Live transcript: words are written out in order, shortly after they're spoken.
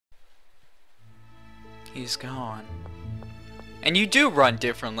He's gone. And you do run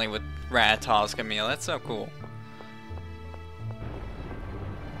differently with Ratatosk, Emil. That's so cool.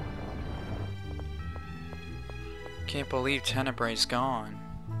 Can't believe Tenebray's gone.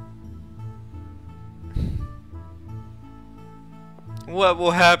 What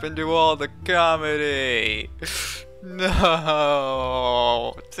will happen to all the comedy?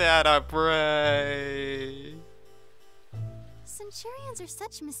 No, Tenebray. Centurions are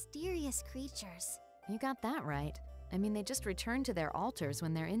such mysterious creatures. You got that right. I mean, they just return to their altars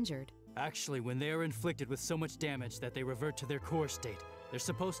when they're injured. Actually, when they are inflicted with so much damage that they revert to their core state, they're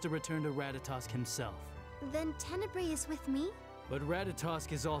supposed to return to Ratatosk himself. Then Tenebray is with me? But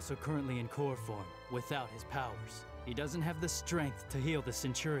Ratatosk is also currently in core form, without his powers. He doesn't have the strength to heal the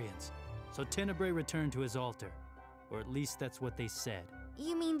Centurions. So Tenebray returned to his altar. Or at least that's what they said.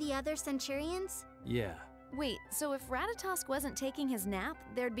 You mean the other Centurions? Yeah. Wait, so if Ratatosk wasn't taking his nap,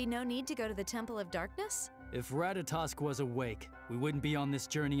 there'd be no need to go to the Temple of Darkness? If Ratatosk was awake, we wouldn't be on this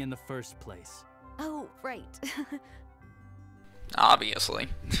journey in the first place. Oh, right. Obviously.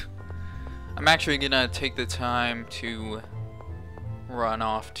 I'm actually gonna take the time to run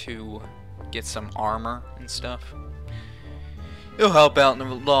off to get some armor and stuff. It'll help out in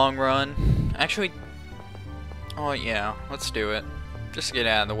the long run. Actually, oh yeah, let's do it. Just to get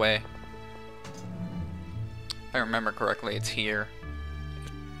out of the way. If I remember correctly, it's here.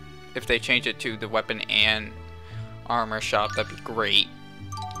 If they change it to the weapon and armor shop, that'd be great.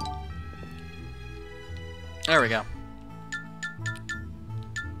 There we go.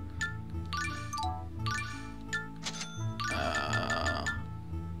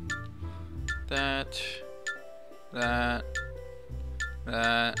 That. I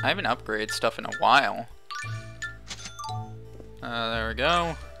haven't upgraded stuff in a while. There we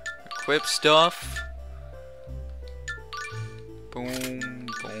go. Equip stuff. Boom,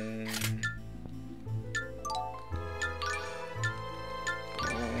 boom.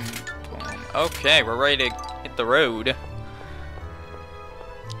 Boom, boom. Okay, we're ready to hit the road.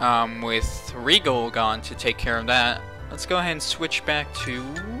 With Regal gone to take care of that, let's go ahead and switch back to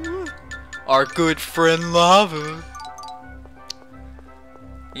our good friend Lava.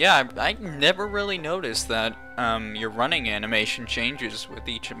 Yeah, I never really noticed that your running animation changes with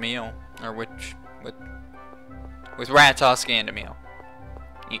each meal, or with Ratatosk and Emil.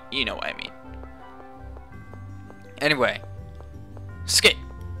 You know what I mean. Anyway, skate.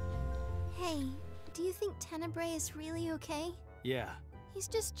 Hey, do you think Tenebray is really okay? Yeah. He's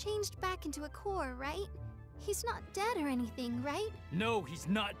just changed back into a core, right? He's not dead or anything, right? No, he's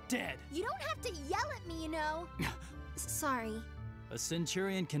not dead. You don't have to yell at me, you know. Sorry. A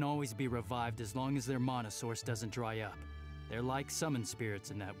Centurion can always be revived as long as their mana source doesn't dry up. They're like summon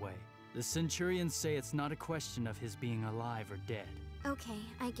spirits in that way. The Centurions say it's not a question of his being alive or dead. Okay,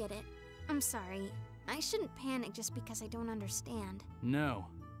 I get it. I'm sorry. I shouldn't panic just because I don't understand. No,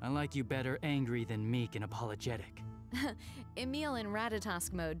 I like you better angry than meek and apologetic. Emil in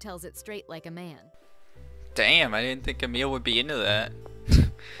Ratatosk mode tells it straight like a man. Damn, I didn't think Emil would be into that.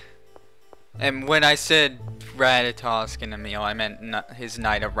 And when I said Ratatosk and Emil, I meant his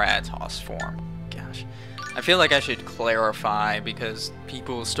Knight of Ratatosk form. Gosh. I feel like I should clarify because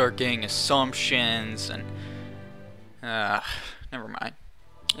people start getting assumptions and... never mind.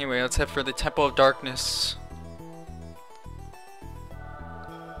 Anyway, let's head for the Temple of Darkness.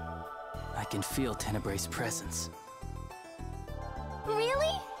 I can feel Tenebray's presence.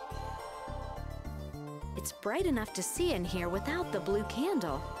 Really? It's bright enough to see in here without the blue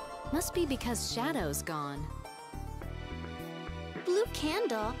candle. Must be because Shadow's gone. Blue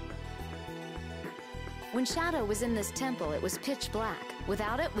candle? When Shadow was in this temple, it was pitch black.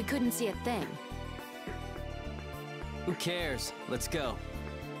 Without it, we couldn't see a thing. Who cares? Let's go.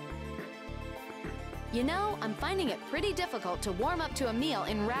 You know, I'm finding it pretty difficult to warm up to a meal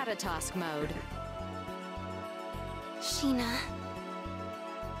in Ratatosk mode. Sheena.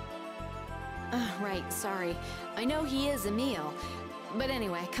 Right, sorry. I know he is Emil. But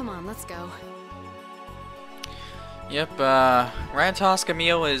anyway, come on, let's go. Yep, Ratatosk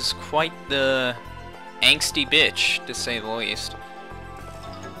Emil is quite the angsty bitch, to say the least.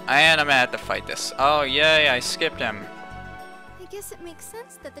 And I'm gonna have to fight this. Oh, yay, I skipped him. I guess it makes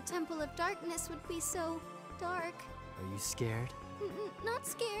sense that the Temple of Darkness would be so dark. Are you scared? Not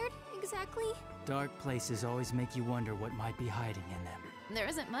scared, exactly. Dark places always make you wonder what might be hiding in them. There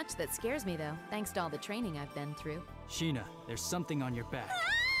isn't much that scares me, though, thanks to all the training I've been through. Sheena, there's something on your back.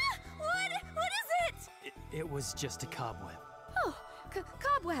 Ah! What is it? It was just a cobweb. Oh,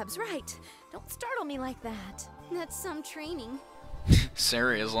 cobwebs, right. Don't startle me like that. That's some training.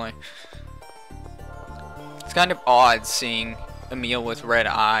 Seriously. It's kind of odd seeing Emil with red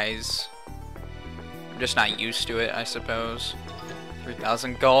eyes. just not used to it, I suppose.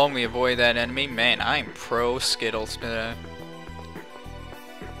 3,000 gold, we avoid that enemy. Man, I am pro Skittles today.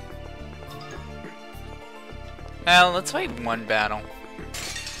 Well, let's fight one battle.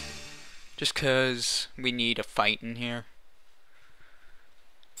 Just cause we need a fight in here.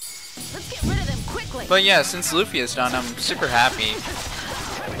 Let's get rid of them quickly. But yeah, since Luffy is done, I'm super happy.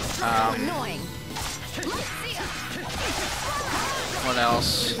 Annoying. What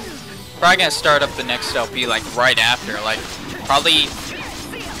else? Probably gonna start up the next LP like right after, like probably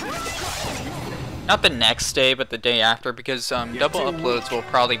not the next day, but the day after, because double uploads will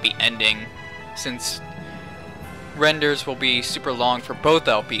probably be ending since renders will be super long for both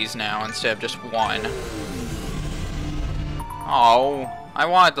LPs now instead of just one. Oh, I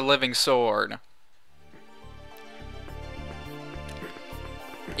wanted the living sword.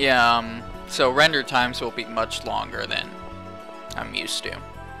 Yeah, so render times will be much longer than I'm used to.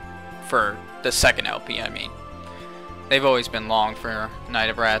 For the second LP, I mean. They've always been long for Knight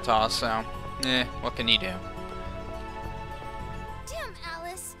of Ratatosk, so, what can you do? Damn,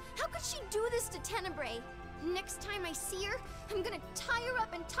 Alice! How could she do this to Tenebrae? Next time I see her, I'm gonna tie her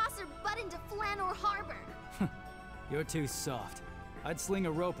up and toss her butt into Flanor Harbor. You're too soft. I'd sling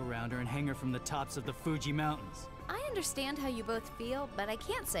a rope around her and hang her from the tops of the Fuji Mountains. I understand how you both feel, but I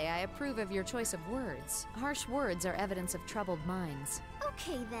can't say I approve of your choice of words. Harsh words are evidence of troubled minds.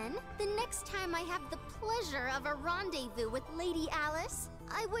 Okay then, the next time I have the pleasure of a rendezvous with Lady Alice,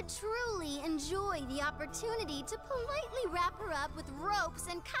 I would truly enjoy the opportunity to politely wrap her up with ropes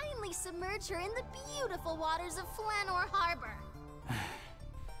and kindly submerge her in the beautiful waters of Flanor Harbor.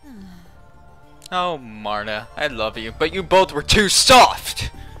 Oh, Marta, I love you, but you both were too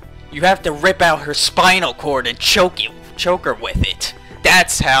soft! You have to rip out her spinal cord and choke her with it.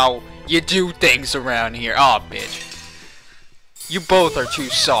 That's how you do things around here. Aw, bitch. You both are too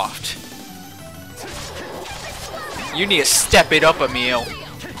soft. You need to step it up, Emil.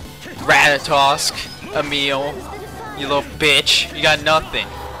 Ratatosk, Emil. You little bitch. You got nothing.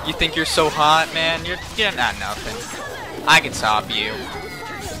 You think you're so hot, man? You're not nothing. I can stop you.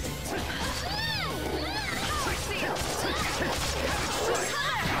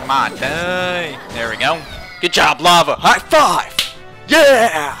 Come on, die. There we go. Good job, Lava. High five!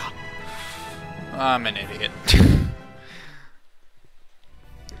 Yeah! I'm an idiot.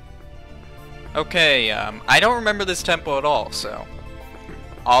 Okay, I don't remember this temple at all, so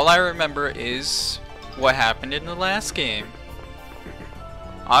all I remember is what happened in the last game.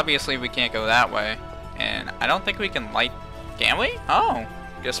 Obviously, we can't go that way, and I don't think we can light... Can we? Oh,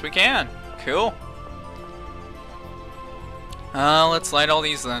 guess we can. Cool. Let's light all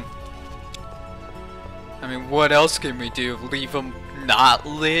these then. I mean, what else can we do? Leave them not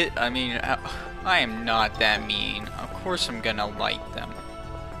lit? I mean, I am not that mean. Of course I'm gonna light them.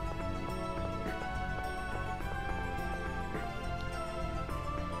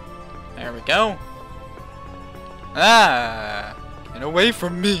 There we go. Ah! Get away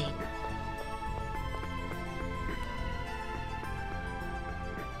from me!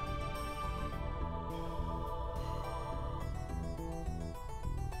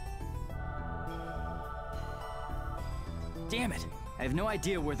 Damn it! I have no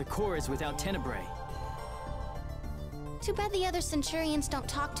idea where the core is without Tenebrae. Too bad the other Centurions don't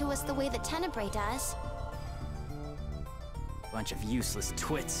talk to us the way that Tenebrae does. Bunch of useless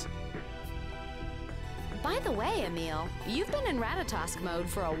twits. By the way, Emil, you've been in Ratatosk mode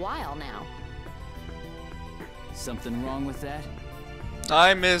for a while now. Something wrong with that?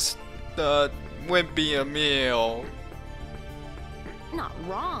 I miss the wimpy Emil. Not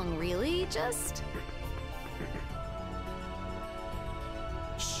wrong, really, just...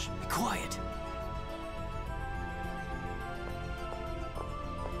 Shh, be quiet.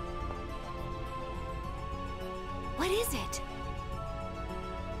 What is it?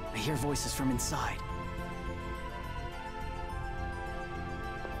 I hear voices from inside.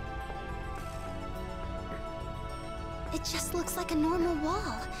 It just looks like a normal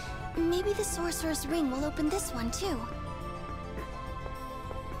wall. Maybe the Sorcerer's Ring will open this one too.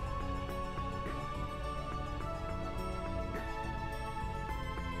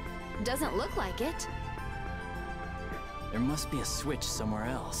 Doesn't look like it. There must be a switch somewhere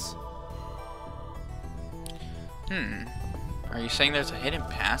else. Are you saying there's a hidden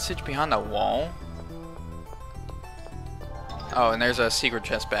passage behind the wall? Oh, and there's a secret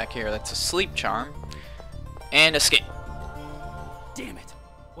chest back here. That's a sleep charm. And escape. Damn it!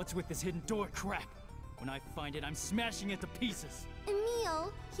 What's with this hidden door crap? When I find it, I'm smashing it to pieces.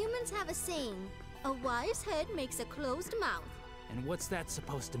 Emil, humans have a saying, a wise head makes a closed mouth. And what's that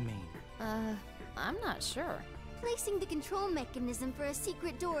supposed to mean? I'm not sure. Placing the control mechanism for a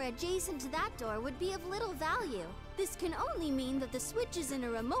secret door adjacent to that door would be of little value. This can only mean that the switch is in a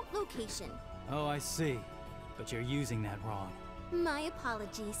remote location. Oh, I see. But you're using that wrong. My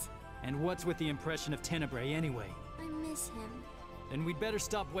apologies. And what's with the impression of Tenebrae anyway? I miss him. Then we'd better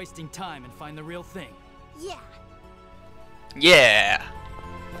stop wasting time and find the real thing. Yeah. Yeah.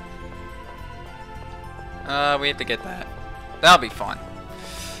 We have to get that. That'll be fun.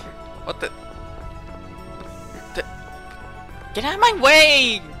 What the? Get out of my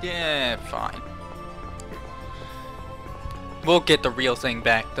way! Yeah, fine. We'll get the real thing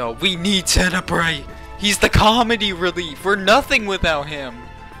back, though. We need Tenebrae! He's the comedy relief! We're nothing without him!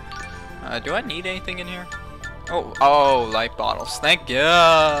 Do I need anything in here? Oh, light bottles. Thank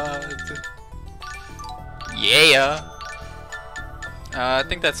God! Yeah! I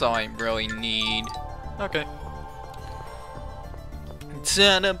think that's all I really need. Okay.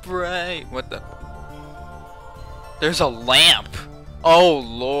 Tenebrae! What the? There's a lamp! Oh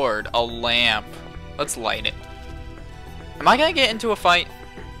lord, a lamp. Let's light it. Am I gonna get into a fight?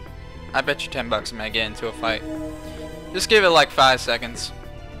 I bet you $10 I'm gonna get into a fight. Just give it like 5 seconds.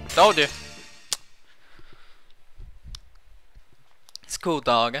 Told you. It's cool,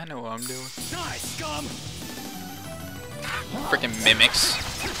 dog. I know what I'm doing. Nice, scum! Freaking mimics.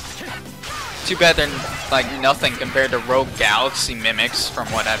 Too bad they're like nothing compared to Rogue Galaxy mimics from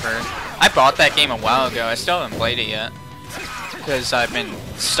whatever. I bought that game a while ago. I still haven't played it yet because I've been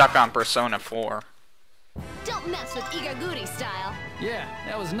stuck on Persona 4. Don't mess with Igaguri style. Yeah,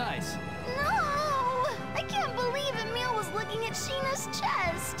 that was nice. No! I can't believe Emil was looking at Sheena's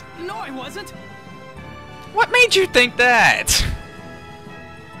chest. No, I wasn't. What made you think that?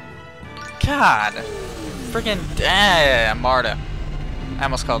 God. Freaking Marta. I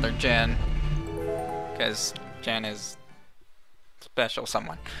almost called her Jen. Because Jen is special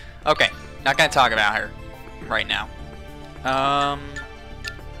someone. Okay, not gonna talk about her right now.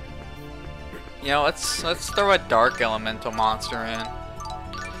 You know, let's throw a dark elemental monster in.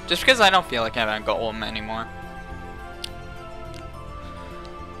 Just because I don't feel like having a golem anymore.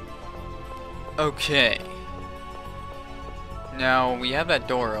 Okay. Now we have that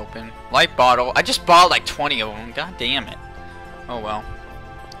door open. Light bottle. I just bought like 20 of them. God damn it. Oh well.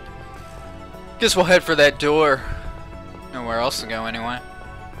 Guess we'll head for that door. Nowhere else to go anyway.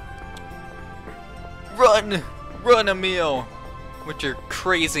 Run! Run, Emil! With your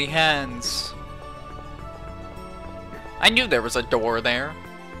crazy hands. I knew there was a door there.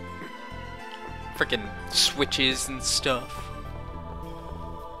 Freaking switches and stuff.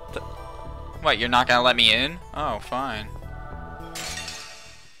 What, you're not gonna let me in? Oh, fine.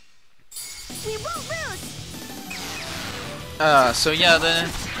 We won't lose! So yeah, the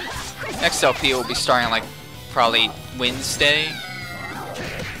next LP will be starting like probably Wednesday.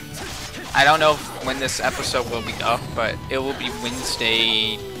 I don't know when this episode will be up, but it will be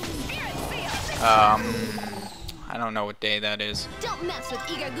Wednesday. I don't know what day that is. Don't mess with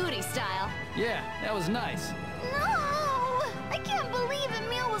Igaguri style. Yeah, that was nice. No! I can't believe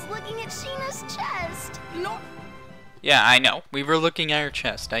Emil was looking at Sheena's chest. No. Yeah, I know. We were looking at her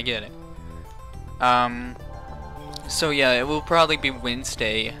chest. I get it. So yeah, it will probably be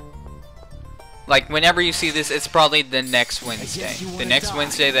Wednesday. Like, whenever you see this, it's probably the next Wednesday. The next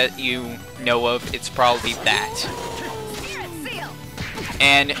Wednesday that you know of, it's probably that.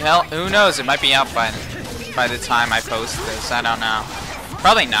 And, hell, who knows? It might be out by the time I post this. I don't know.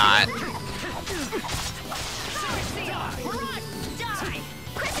 Probably not.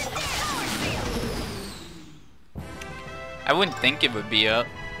 I wouldn't think it would be up.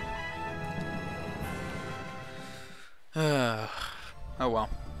 Oh well.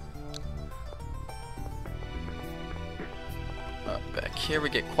 Back here we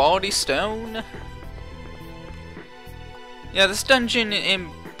get quality stone. Yeah, this dungeon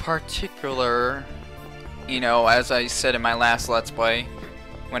in particular, you know, as I said in my last Let's Play,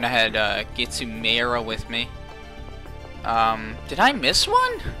 when I had Gitsumera with me. Did I miss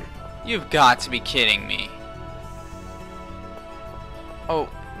one? You've got to be kidding me. Oh,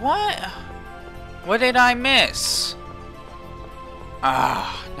 what? What did I miss?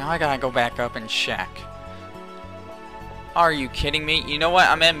 Ah, now I gotta go back up and check. Are you kidding me? You know what?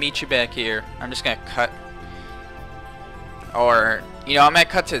 I'm gonna meet you back here. I'm just gonna cut. Or, you know, I'm gonna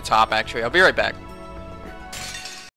cut to the top actually. I'll be right back.